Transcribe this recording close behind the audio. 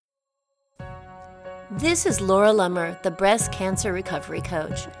This is Laura Lummer, the Breast Cancer Recovery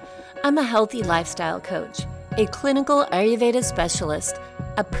Coach. I'm a healthy lifestyle coach, a clinical Ayurveda specialist,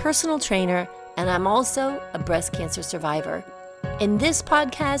 a personal trainer, and I'm also a breast cancer survivor. In this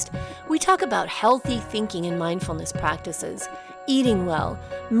podcast, we talk about healthy thinking and mindfulness practices, eating well,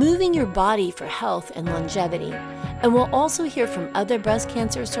 moving your body for health and longevity, and we'll also hear from other breast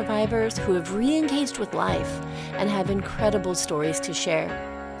cancer survivors who have re-engaged with life and have incredible stories to share.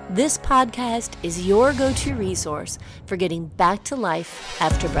 This podcast is your go-to resource for getting back to life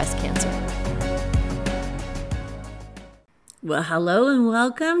after breast cancer. Well, hello and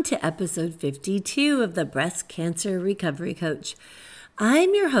welcome to episode 52 of the Breast Cancer Recovery Coach.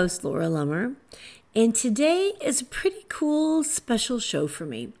 I'm your host, Laura Lummer, and today is a pretty cool special show for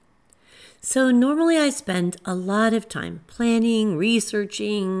me. So normally I spend a lot of time planning,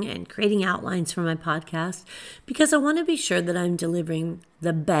 researching, and creating outlines for my podcast because I want to be sure that I'm delivering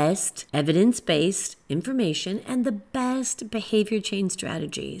the best evidence-based information and the best behavior change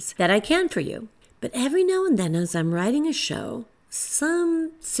strategies that I can for you. But every now and then as I'm writing a show,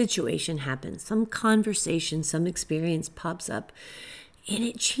 some situation happens, some conversation, some experience pops up, and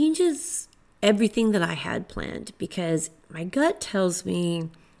it changes everything that I had planned because my gut tells me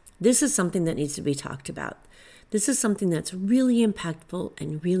this is something that needs to be talked about. This is something that's really impactful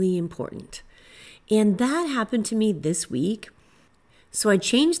and really important. And that happened to me this week. So I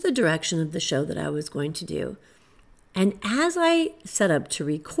changed the direction of the show that I was going to do. And as I set up to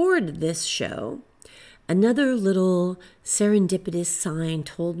record this show, another little serendipitous sign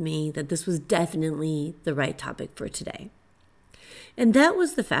told me that this was definitely the right topic for today. And that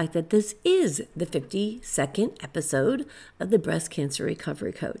was the fact that this is the 52nd episode of the Breast Cancer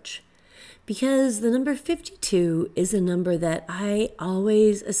Recovery Coach. Because the number 52 is a number that I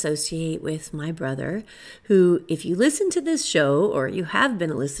always associate with my brother, who, if you listen to this show or you have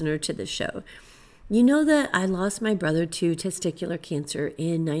been a listener to this show, you know that I lost my brother to testicular cancer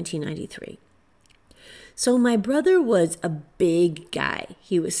in 1993. So my brother was a big guy.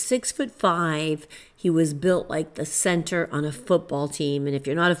 He was 6'5". He was built like the center on a football team. And if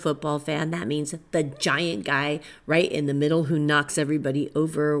you're not a football fan, that means the giant guy right in the middle who knocks everybody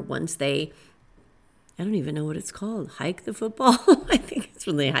over once they, I don't even know what it's called, hike the football? I think it's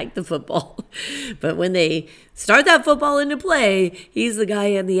when they hike the football. But when they start that football into play, he's the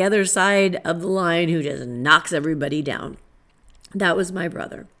guy on the other side of the line who just knocks everybody down. That was my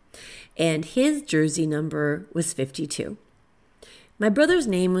brother. And his jersey number was 52. My brother's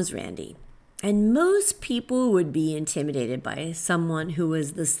name was Randy, and most people would be intimidated by someone who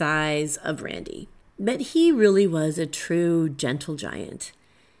was the size of Randy. But he really was a true gentle giant.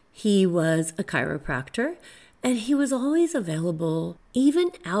 He was a chiropractor, and he was always available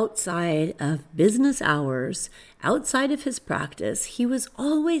even outside of business hours, outside of his practice. He was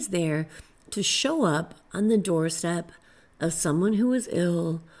always there to show up on the doorstep of someone who was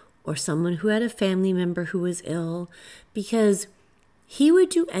ill or someone who had a family member who was ill, because he would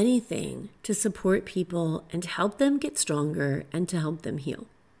do anything to support people and to help them get stronger and to help them heal.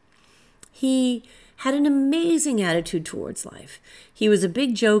 He had an amazing attitude towards life. He was a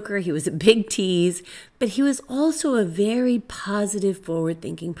big joker, he was a big tease, but he was also a very positive,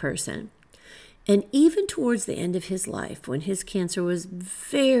 forward-thinking person. And even towards the end of his life, when his cancer was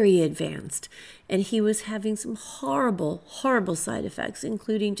very advanced and he was having some horrible, horrible side effects,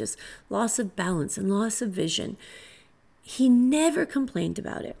 including just loss of balance and loss of vision, he never complained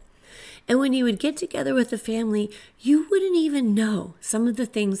about it. And when he would get together with the family, you wouldn't even know some of the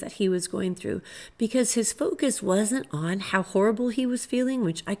things that he was going through because his focus wasn't on how horrible he was feeling,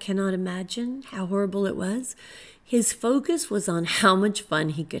 which I cannot imagine how horrible it was. His focus was on how much fun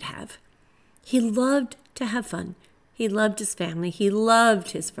he could have. He loved to have fun. He loved his family. He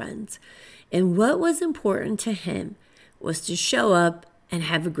loved his friends. And what was important to him was to show up and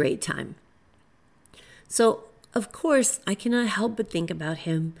have a great time. So, of course, I cannot help but think about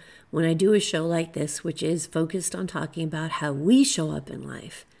him when I do a show like this, which is focused on talking about how we show up in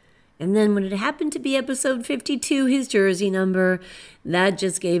life. And then when it happened to be episode 52, his jersey number, that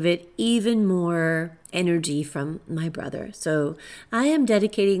just gave it even more energy from my brother. So I am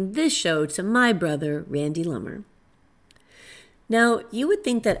dedicating this show to my brother, Randy Lummer. Now, you would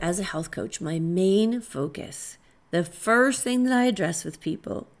think that as a health coach, my main focus, the first thing that I address with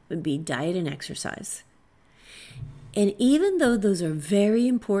people would be diet and exercise. And even though those are very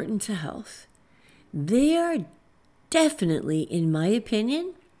important to health, they are definitely, in my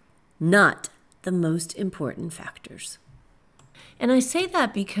opinion, not the most important factors. And I say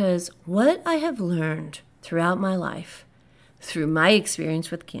that because what I have learned throughout my life, through my experience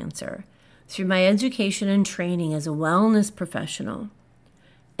with cancer, through my education and training as a wellness professional,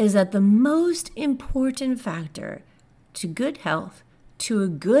 is that the most important factor to good health, to a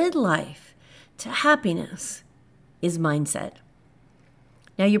good life, to happiness is mindset.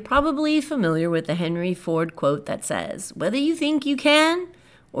 Now, you're probably familiar with the Henry Ford quote that says, whether you think you can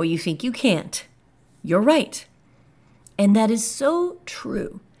or you think you can't, you're right. And that is so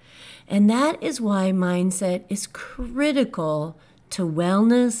true. And that is why mindset is critical to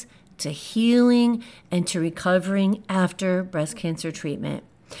wellness, to healing, and to recovering after breast cancer treatment.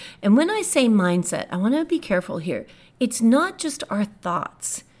 And when I say mindset, I want to be careful here. It's not just our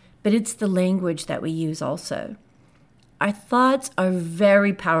thoughts, but it's the language that we use also. Our thoughts are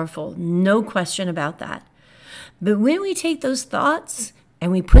very powerful, no question about that. But when we take those thoughts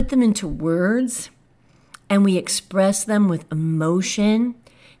and we put them into words and we express them with emotion,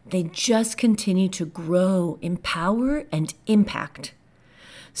 they just continue to grow in power and impact.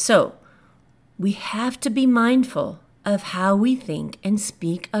 So we have to be mindful of how we think and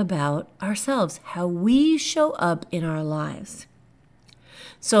speak about ourselves, how we show up in our lives.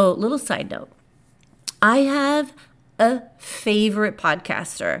 So, little side note, I have a favorite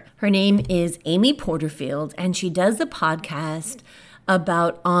podcaster. Her name is Amy Porterfield, and she does a podcast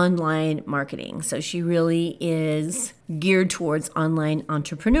about online marketing. So she really is geared towards online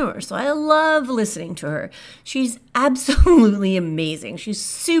entrepreneurs. So I love listening to her. She's absolutely amazing. She's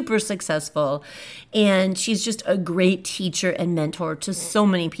super successful, and she's just a great teacher and mentor to so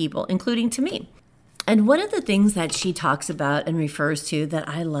many people, including to me. And one of the things that she talks about and refers to that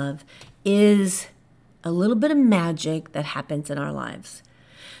I love is a little bit of magic that happens in our lives.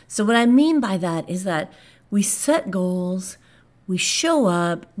 So what I mean by that is that we set goals, we show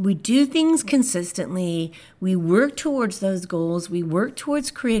up, we do things consistently, we work towards those goals, we work towards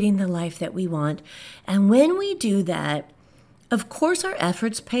creating the life that we want. And when we do that, of course our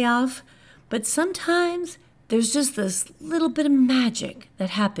efforts pay off, but sometimes there's just this little bit of magic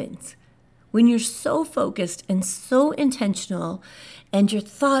that happens. When you're so focused and so intentional, and your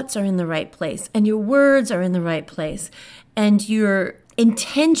thoughts are in the right place, and your words are in the right place, and your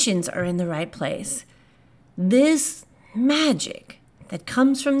intentions are in the right place, this magic that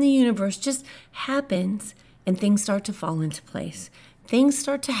comes from the universe just happens, and things start to fall into place. Things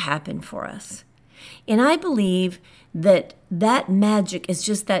start to happen for us. And I believe that that magic is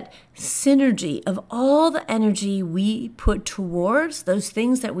just that synergy of all the energy we put towards those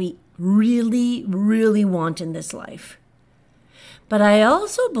things that we really, really want in this life. But I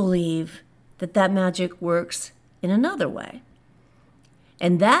also believe that that magic works in another way.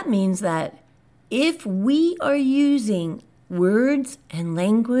 And that means that if we are using words and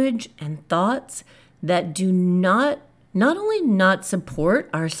language and thoughts that do not only not support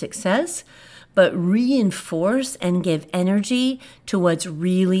our success, but reinforce and give energy to what's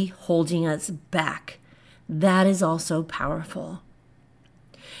really holding us back, that is also powerful.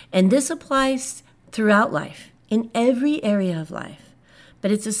 And this applies throughout life, in every area of life.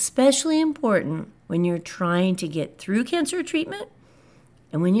 But it's especially important when you're trying to get through cancer treatment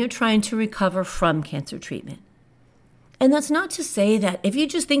and when you're trying to recover from cancer treatment. And that's not to say that if you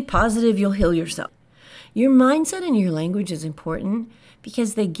just think positive, you'll heal yourself. Your mindset and your language is important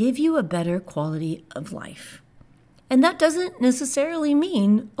because they give you a better quality of life. And that doesn't necessarily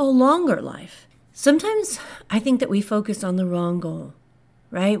mean a longer life. Sometimes I think that we focus on the wrong goal,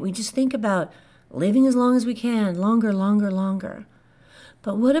 right? We just think about living as long as we can, longer, longer, longer.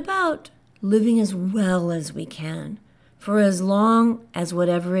 But what about living as well as we can for as long as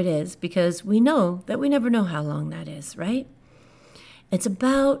whatever it is? Because we know that we never know how long that is, right? It's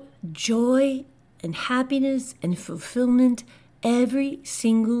about joy and happiness and fulfillment every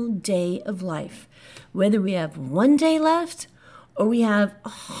single day of life. Whether we have 1 day left or we have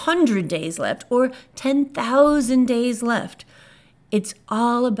 100 days left or 10,000 days left. It's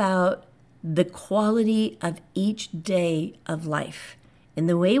all about the quality of each day of life and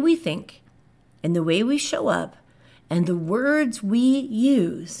the way we think and the way we show up and the words we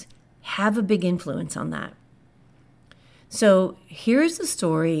use have a big influence on that. So here's a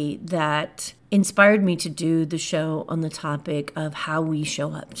story that inspired me to do the show on the topic of how we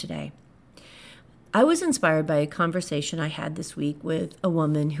show up today. I was inspired by a conversation I had this week with a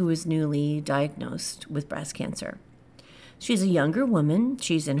woman who was newly diagnosed with breast cancer. She's a younger woman.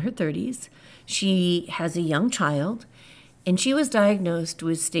 She's in her 30s. She has a young child, and she was diagnosed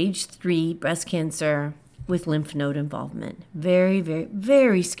with stage 3 breast cancer with lymph node involvement. Very, very,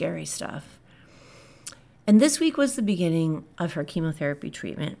 very scary stuff. And this week was the beginning of her chemotherapy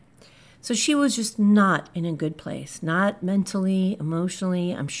treatment. So she was just not in a good place, not mentally,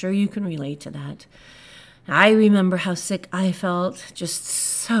 emotionally. I'm sure you can relate to that. I remember how sick I felt, just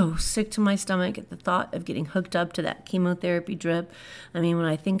so sick to my stomach at the thought of getting hooked up to that chemotherapy drip. I mean, when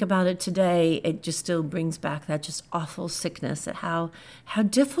I think about it today, it just still brings back that just awful sickness at how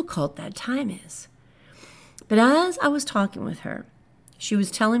difficult that time is. But as I was talking with her, she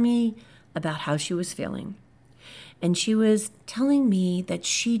was telling me about how she was feeling. And she was telling me that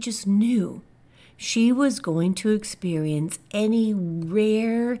she just knew she was going to experience any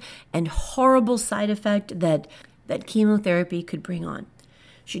rare and horrible side effect that chemotherapy could bring on.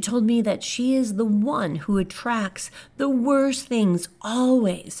 She told me that she is the one who attracts the worst things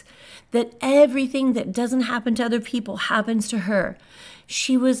always, that everything that doesn't happen to other people happens to her.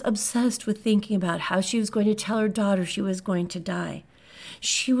 She was obsessed with thinking about how she was going to tell her daughter she was going to die.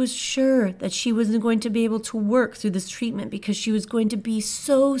 She was sure that she wasn't going to be able to work through this treatment because she was going to be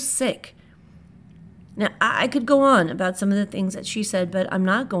so sick. Now, I could go on about some of the things that she said, but I'm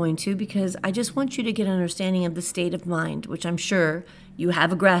not going to because I just want you to get an understanding of the state of mind, which I'm sure you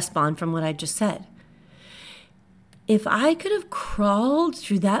have a grasp on from what I just said. If I could have crawled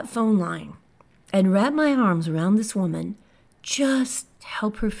through that phone line and wrapped my arms around this woman, just to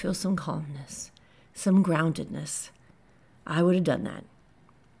help her feel some calmness, some groundedness, I would have done that,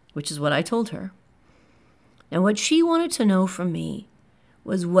 which is what I told her. And what she wanted to know from me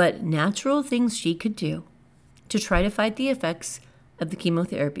was what natural things she could do to try to fight the effects of the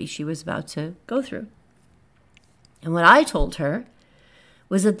chemotherapy she was about to go through. And what I told her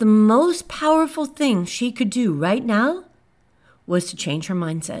was that the most powerful thing she could do right now was to change her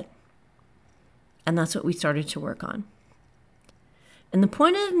mindset. And that's what we started to work on. And the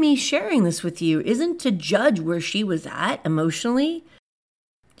point of me sharing this with you isn't to judge where she was at emotionally,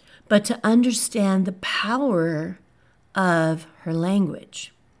 but to understand the power of her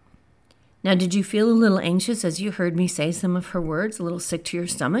language. Now, did you feel a little anxious as you heard me say some of her words, a little sick to your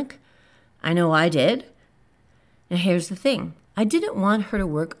stomach? I know I did. Now, here's the thing. I didn't want her to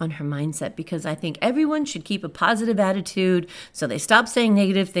work on her mindset because I think everyone should keep a positive attitude so they stop saying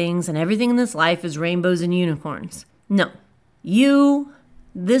negative things and everything in this life is rainbows and unicorns. No. You,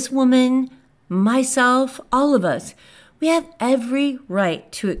 this woman, myself, all of us, we have every right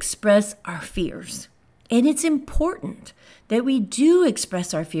to express our fears. And it's important that we do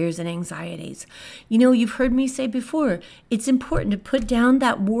express our fears and anxieties. You know, you've heard me say before, it's important to put down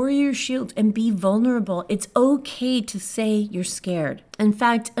that warrior shield and be vulnerable. It's okay to say you're scared. In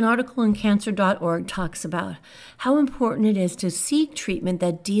fact, an article in cancer.org talks about how important it is to seek treatment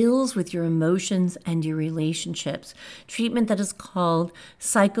that deals with your emotions and your relationships, treatment that is called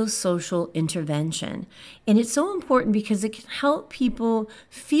psychosocial intervention. And it's so important because it can help people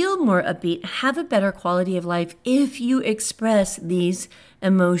feel more upbeat, have a better quality of life if you express these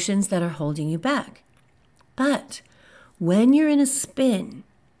emotions that are holding you back. But when you're in a spin,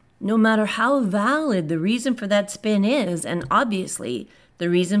 no matter how valid the reason for that spin is, and obviously the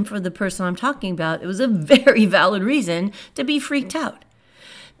reason for the person I'm talking about, it was a very valid reason to be freaked out.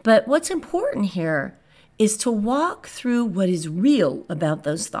 But what's important here is to walk through what is real about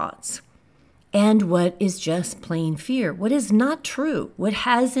those thoughts and what is just plain fear, what is not true, what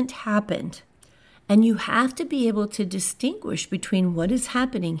hasn't happened. And you have to be able to distinguish between what is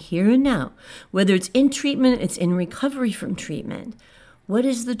happening here and now, whether it's in treatment, it's in recovery from treatment. What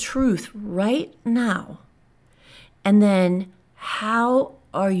is the truth right now? And then how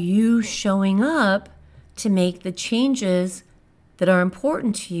are you showing up to make the changes that are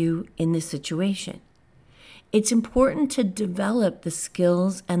important to you in this situation? It's important to develop the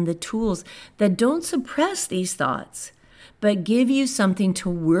skills and the tools that don't suppress these thoughts, but give you something to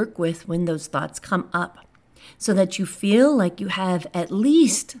work with when those thoughts come up, so that you feel like you have at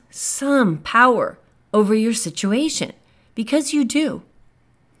least some power over your situation, because you do.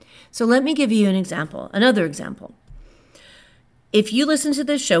 So let me give you another example. If you listen to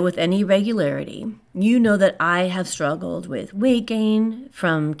this show with any regularity, you know that I have struggled with weight gain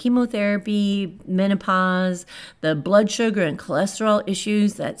from chemotherapy, menopause, the blood sugar and cholesterol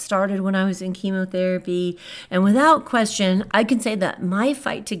issues that started when I was in chemotherapy. And without question, I can say that my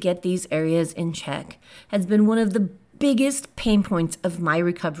fight to get these areas in check has been one of the biggest pain points of my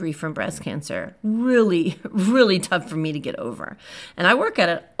recovery from breast cancer. Really, really tough for me to get over. And I work at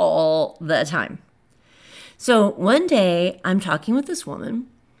it all the time. So one day I'm talking with this woman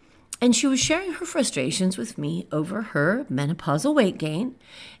and she was sharing her frustrations with me over her menopausal weight gain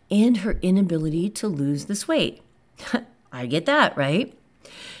and her inability to lose this weight. I get that, right?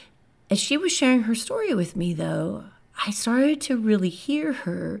 As she was sharing her story with me though, I started to really hear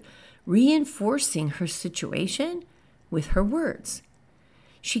her reinforcing her situation with her words.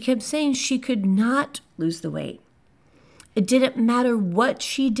 She kept saying she could not lose the weight. It didn't matter what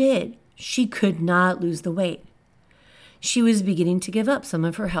she did. She could not lose the weight. She was beginning to give up some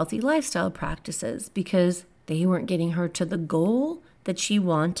of her healthy lifestyle practices because they weren't getting her to the goal that she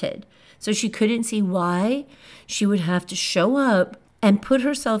wanted. So she couldn't see why she would have to show up and put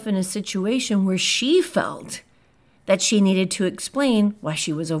herself in a situation where she felt that she needed to explain why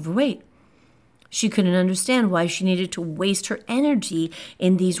she was overweight. She couldn't understand why she needed to waste her energy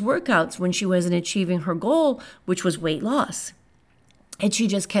in these workouts when she wasn't achieving her goal, which was weight loss. And she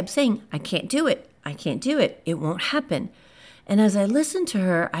just kept saying, I can't do it. I can't do it. It won't happen. And as I listened to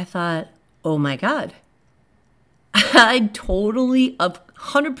her, I thought, oh my God, I totally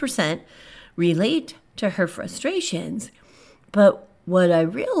 100% relate to her frustrations. But what I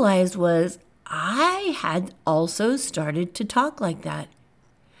realized was I had also started to talk like that.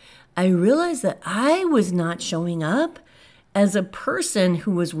 I realized that I was not showing up as a person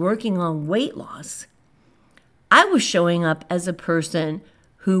who was working on weight loss. I was showing up as a person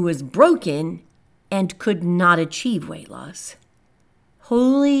who was broken and could not achieve weight loss.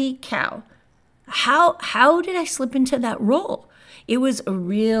 Holy cow. How did I slip into that role? It was a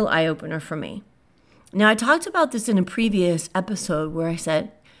real eye-opener for me. Now, I talked about this in a previous episode where I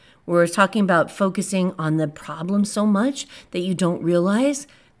said, we're talking about focusing on the problem so much that you don't realize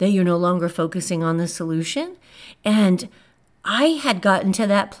that you're no longer focusing on the solution. And I had gotten to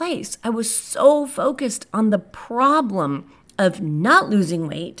that place. I was so focused on the problem of not losing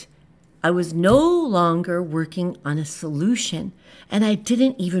weight. I was no longer working on a solution, and I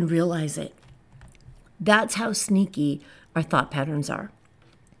didn't even realize it. That's how sneaky our thought patterns are.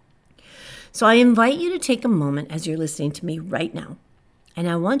 So I invite you to take a moment as you're listening to me right now, and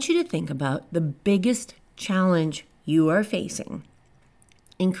I want you to think about the biggest challenge you are facing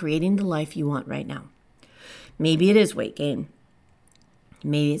in creating the life you want right now. Maybe it is weight gain.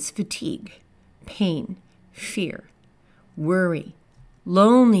 Maybe it's fatigue, pain, fear, worry,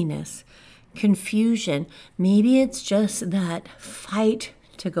 loneliness, confusion. Maybe it's just that fight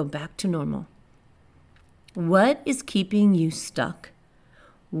to go back to normal. What is keeping you stuck?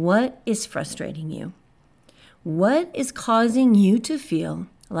 What is frustrating you? What is causing you to feel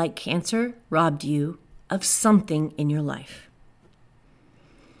like cancer robbed you of something in your life?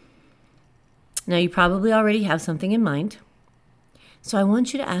 Now, you probably already have something in mind. So I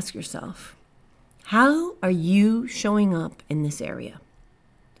want you to ask yourself, how are you showing up in this area?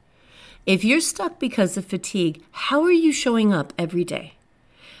 If you're stuck because of fatigue, how are you showing up every day?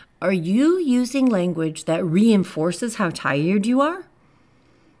 Are you using language that reinforces how tired you are?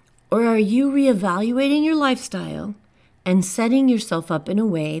 Or are you reevaluating your lifestyle and setting yourself up in a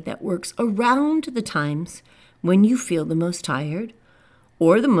way that works around the times when you feel the most tired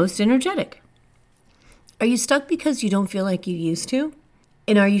or the most energetic? Are you stuck because you don't feel like you used to?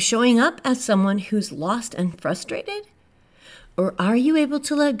 And are you showing up as someone who's lost and frustrated? Or are you able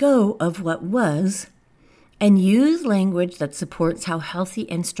to let go of what was and use language that supports how healthy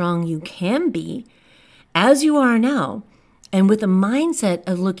and strong you can be as you are now, and with a mindset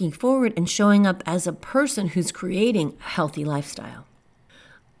of looking forward and showing up as a person who's creating a healthy lifestyle?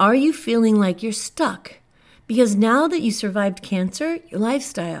 Are you feeling like you're stuck because now that you survived cancer, your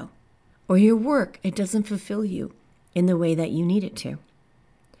lifestyle or your work, it doesn't fulfill you in the way that you need it to?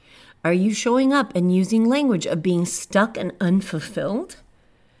 Are you showing up and using language of being stuck and unfulfilled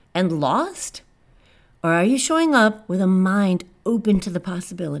and lost? Or are you showing up with a mind open to the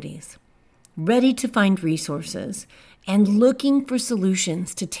possibilities, ready to find resources, and looking for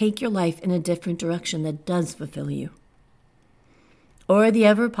solutions to take your life in a different direction that does fulfill you? Or the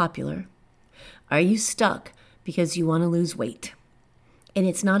ever popular, are you stuck because you want to lose weight and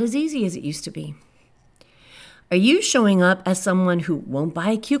it's not as easy as it used to be? Are you showing up as someone who won't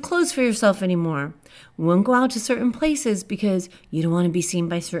buy cute clothes for yourself anymore, won't go out to certain places because you don't want to be seen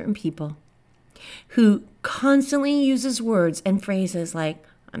by certain people, who constantly uses words and phrases like,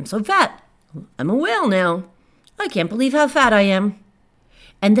 I'm so fat, I'm a whale now, I can't believe how fat I am?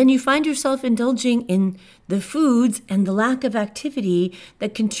 And then you find yourself indulging in the foods and the lack of activity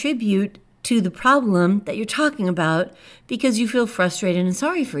that contribute to the problem that you're talking about because you feel frustrated and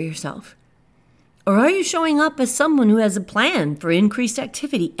sorry for yourself. Or are you showing up as someone who has a plan for increased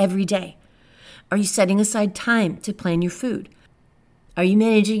activity every day? Are you setting aside time to plan your food? Are you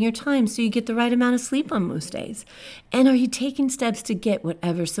managing your time so you get the right amount of sleep on most days? And are you taking steps to get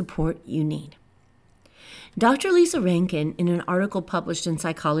whatever support you need? Dr. Lisa Rankin, in an article published in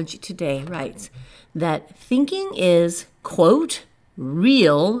Psychology Today, writes that thinking is, quote,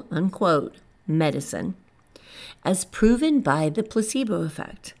 real, unquote, medicine, as proven by the placebo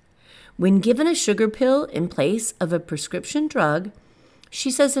effect. When given a sugar pill in place of a prescription drug, she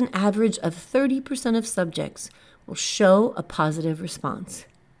says an average of 30% of subjects will show a positive response.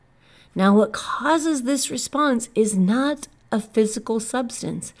 Now, what causes this response is not a physical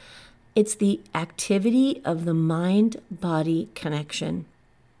substance. It's the activity of the mind-body connection.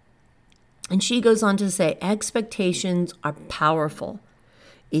 And she goes on to say, expectations are powerful.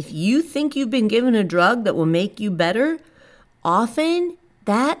 If you think you've been given a drug that will make you better, often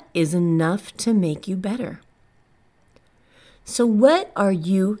that is enough to make you better. So what are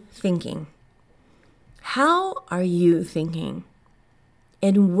you thinking? How are you thinking?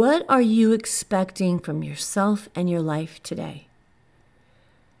 And what are you expecting from yourself and your life today?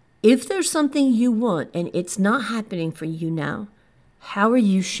 If there's something you want and it's not happening for you now, how are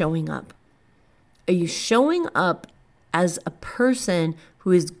you showing up? Are you showing up as a person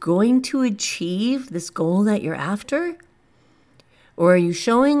who is going to achieve this goal that you're after? Or are you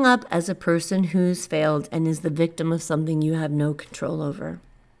showing up as a person who's failed and is the victim of something you have no control over?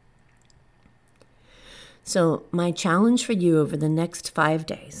 So my challenge for you over the next 5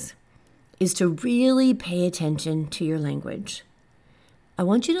 days is to really pay attention to your language. I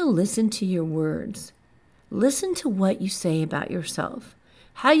want you to listen to your words. Listen to what you say about yourself,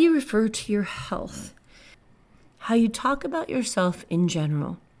 how you refer to your health, how you talk about yourself in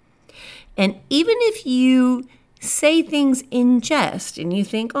general. And even if you say things in jest and you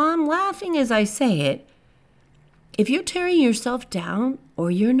think, oh, I'm laughing as I say it, if you're tearing yourself down or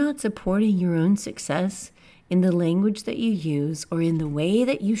you're not supporting your own success in the language that you use or in the way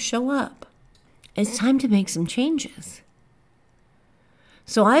that you show up, it's time to make some changes.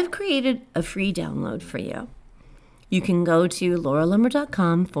 So I've created a free download for you. You can go to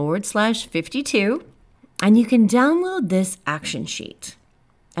lauralummer.com/52 and you can download this action sheet.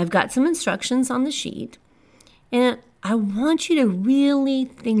 I've got some instructions on the sheet, and I want you to really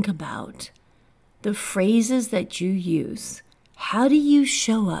think about the phrases that you use. How do you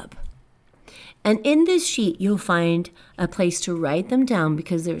show up? And in this sheet, you'll find a place to write them down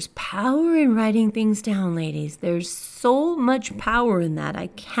because there's power in writing things down, ladies. There's so much power in that. I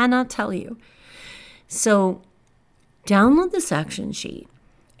cannot tell you. So download this action sheet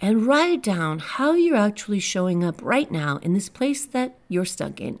and write down how you're actually showing up right now in this place that you're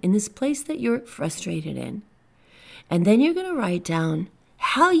stuck in this place that you're frustrated in. And then you're going to write down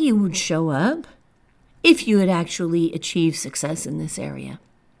how you would show up if you had actually achieved success in this area.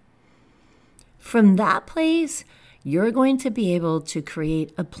 From that place, you're going to be able to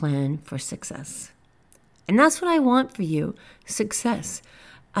create a plan for success. And that's what I want for you, success.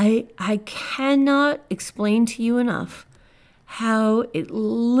 I cannot explain to you enough how it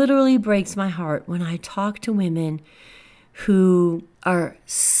literally breaks my heart when I talk to women who are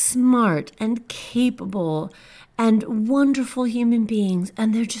smart and capable and wonderful human beings,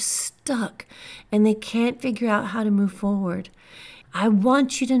 and they're just stuck and they can't figure out how to move forward. I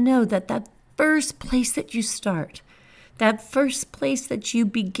want you to know that that first place that you start, that first place that you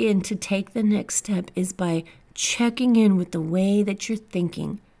begin to take the next step is by checking in with the way that you're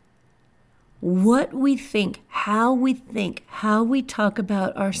thinking. What we think, how we talk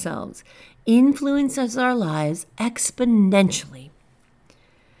about ourselves influences our lives exponentially.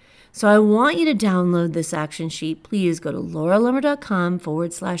 So I want you to download this action sheet. Please go to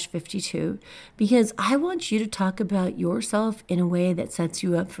lauralummer.com/52 because I want you to talk about yourself in a way that sets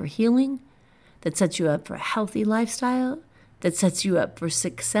you up for healing, that sets you up for a healthy lifestyle, that sets you up for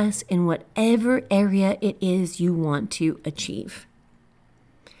success in whatever area it is you want to achieve.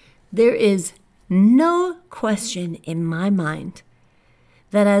 There is no question in my mind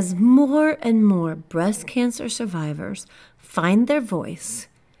that as more and more breast cancer survivors find their voice,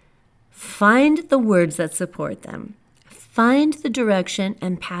 find the words that support them, find the direction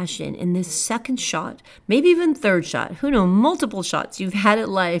and passion in this second shot, maybe even third shot, who knows, multiple shots you've had at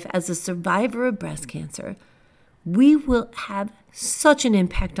life as a survivor of breast cancer, we will have such an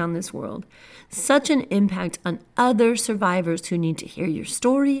impact on this world, such an impact on other survivors who need to hear your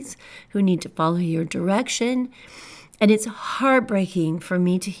stories, who need to follow your direction. And it's heartbreaking for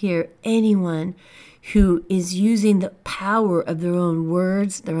me to hear anyone who is using the power of their own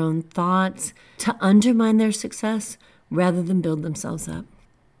words, their own thoughts, to undermine their success rather than build themselves up.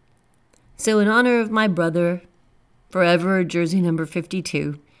 So in honor of my brother, forever Jersey number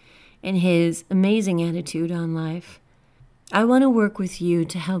 52, and his amazing attitude on life, I want to work with you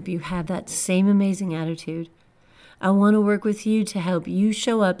to help you have that same amazing attitude. I want to work with you to help you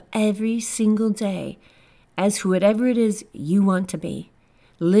show up every single day as whatever it is you want to be,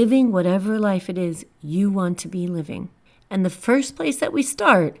 living whatever life it is you want to be living. And the first place that we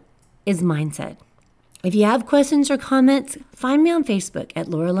start is mindset. If you have questions or comments, find me on Facebook at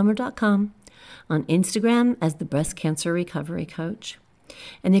lauralummer.com, on Instagram as the Breast Cancer Recovery Coach.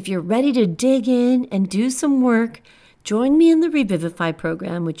 And if you're ready to dig in and do some work Join me in the Revivify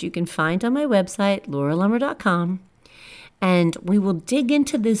program, which you can find on my website, lauralummer.com. And we will dig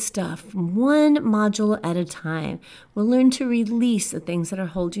into this stuff one module at a time. We'll learn to release the things that are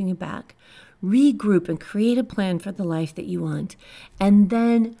holding you back, regroup and create a plan for the life that you want, and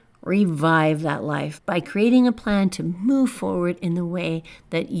then revive that life by creating a plan to move forward in the way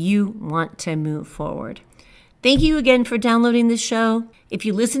that you want to move forward. Thank you again for downloading this show. If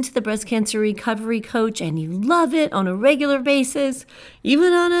you listen to the Breast Cancer Recovery Coach and you love it on a regular basis,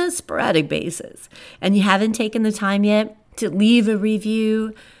 even on a sporadic basis, and you haven't taken the time yet to leave a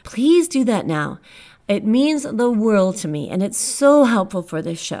review, please do that now. It means the world to me, and it's so helpful for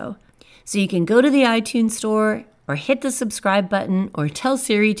this show. So you can go to the iTunes store or hit the subscribe button or tell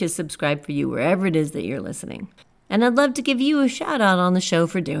Siri to subscribe for you wherever it is that you're listening. And I'd love to give you a shout out on the show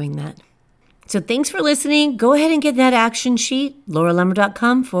for doing that. So thanks for listening. Go ahead and get that action sheet,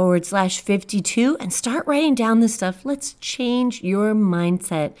 lauralummer.com/52, and start writing down this stuff. Let's change your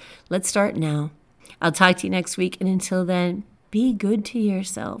mindset. Let's start now. I'll talk to you next week. And until then, be good to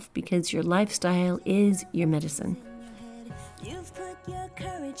yourself because your lifestyle is your medicine. You've put your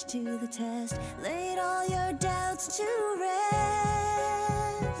courage to the test, laid all your doubts to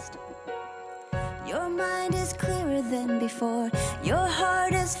rest. Your mind is clearer than before. Your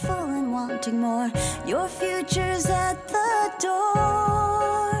heart is full and wanting more. Your future's at the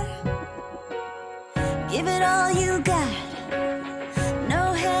door. Give it all you got.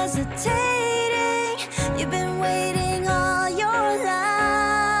 No hesitating. You've been waiting all your life.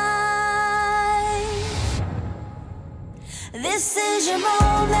 This is your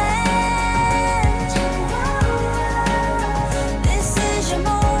moment.